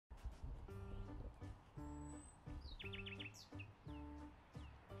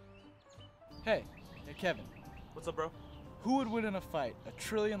Hey, Kevin. What's up, bro? Who would win in a fight, a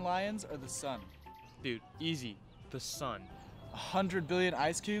trillion lions or the sun? Dude, easy. The sun. 100 billion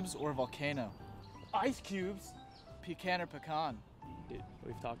ice cubes or a volcano? Ice cubes? Pecan or pecan? Dude,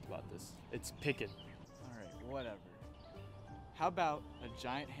 we've talked about this. It's pickin'. Alright, whatever. How about a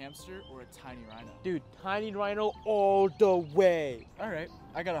giant hamster or a tiny rhino? Dude, tiny rhino all the way. Alright,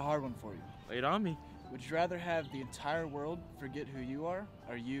 I got a hard one for you. Lay it on me. Would you rather have the entire world forget who you are,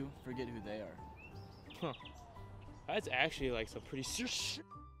 or you forget who they are? Huh. That's actually like some pretty serious.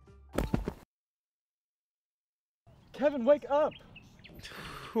 Kevin, wake up!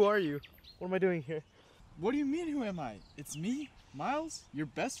 Who are you? What am I doing here? What do you mean, who am I? It's me, Miles, your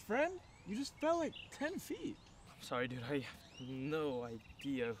best friend? You just fell like 10 feet. I'm sorry, dude. I have no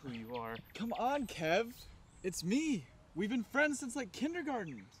idea who you are. Come on, Kev. It's me. We've been friends since like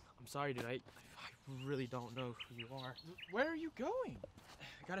kindergarten. I'm sorry, dude. I really don't know who you are. Where are you going?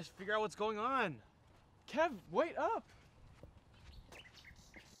 I gotta figure out what's going on. Kev, wait up.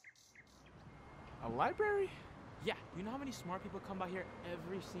 A library? Yeah, you know how many smart people come by here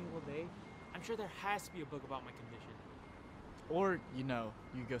every single day? I'm sure there has to be a book about my condition. Or, you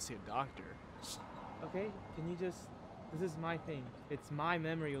go see a doctor. Okay, can you just, this is my thing. It's my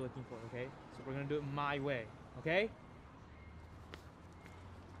memory you're looking for, okay? So we're gonna do it my way, okay?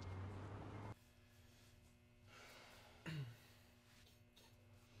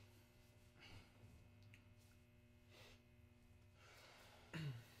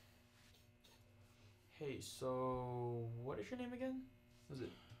 Hey, so what is your name again? Was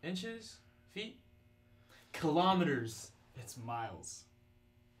it inches? Feet? Kilometers. It's Miles.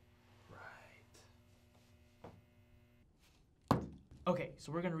 Right. Okay,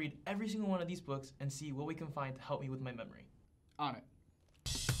 so we're gonna read every single one of these books and see what we can find to help me with my memory. On it.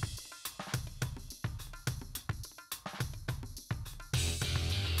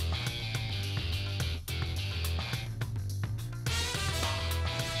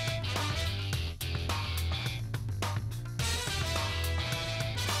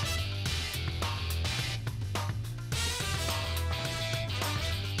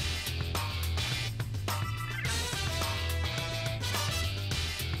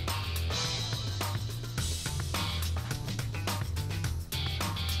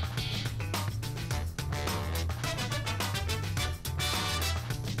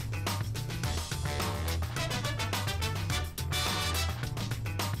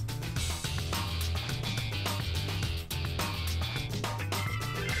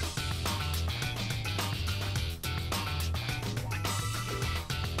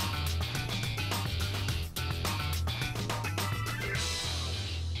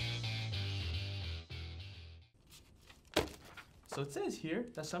 So it says here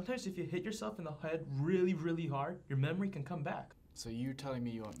that sometimes if you hit yourself in the head really, really hard, your memory can come back. So you're telling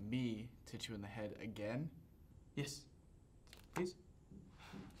me you want me to hit you in the head again? Yes. Please.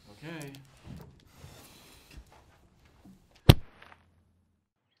 Okay.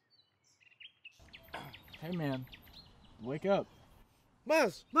 Hey man, wake up.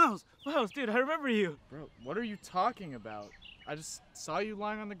 Miles, dude, I remember you. Bro, what are you talking about? I just saw you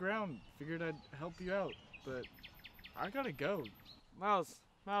lying on the ground. Figured I'd help you out, but I gotta go. Miles,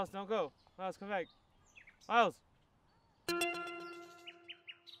 don't go. Miles, come back. Miles.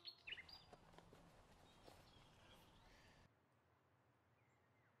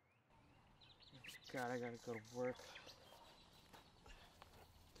 God, I gotta go to work.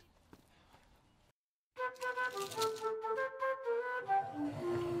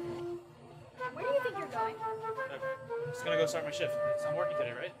 Where do you think you're going? I'm just gonna go start my shift. I'm working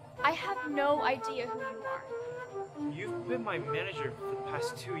today, right? I have no idea who you are. You've been my manager for the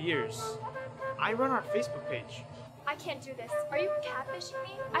past 2 years. I run our Facebook page. I can't do this. Are you catfishing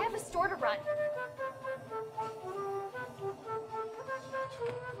me? I have a store to run.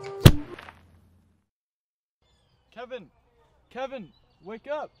 Kevin, wake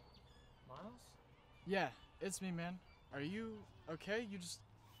up. Miles? Yeah, it's me, man. Are you okay? You just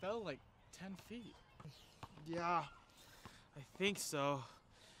fell like 10 feet. Yeah, I think so.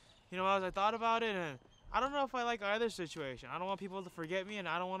 You know, as I thought about it, and I don't know if I like either situation. I don't want people to forget me, and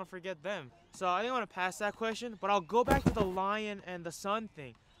I don't want to forget them. So I didn't want to pass that question, but I'll go back to the lion and the sun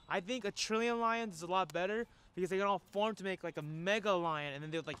thing. I think a trillion lions is a lot better because they can all form to make like a mega lion, and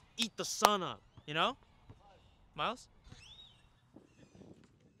then they would like eat the sun up, you know? Miles?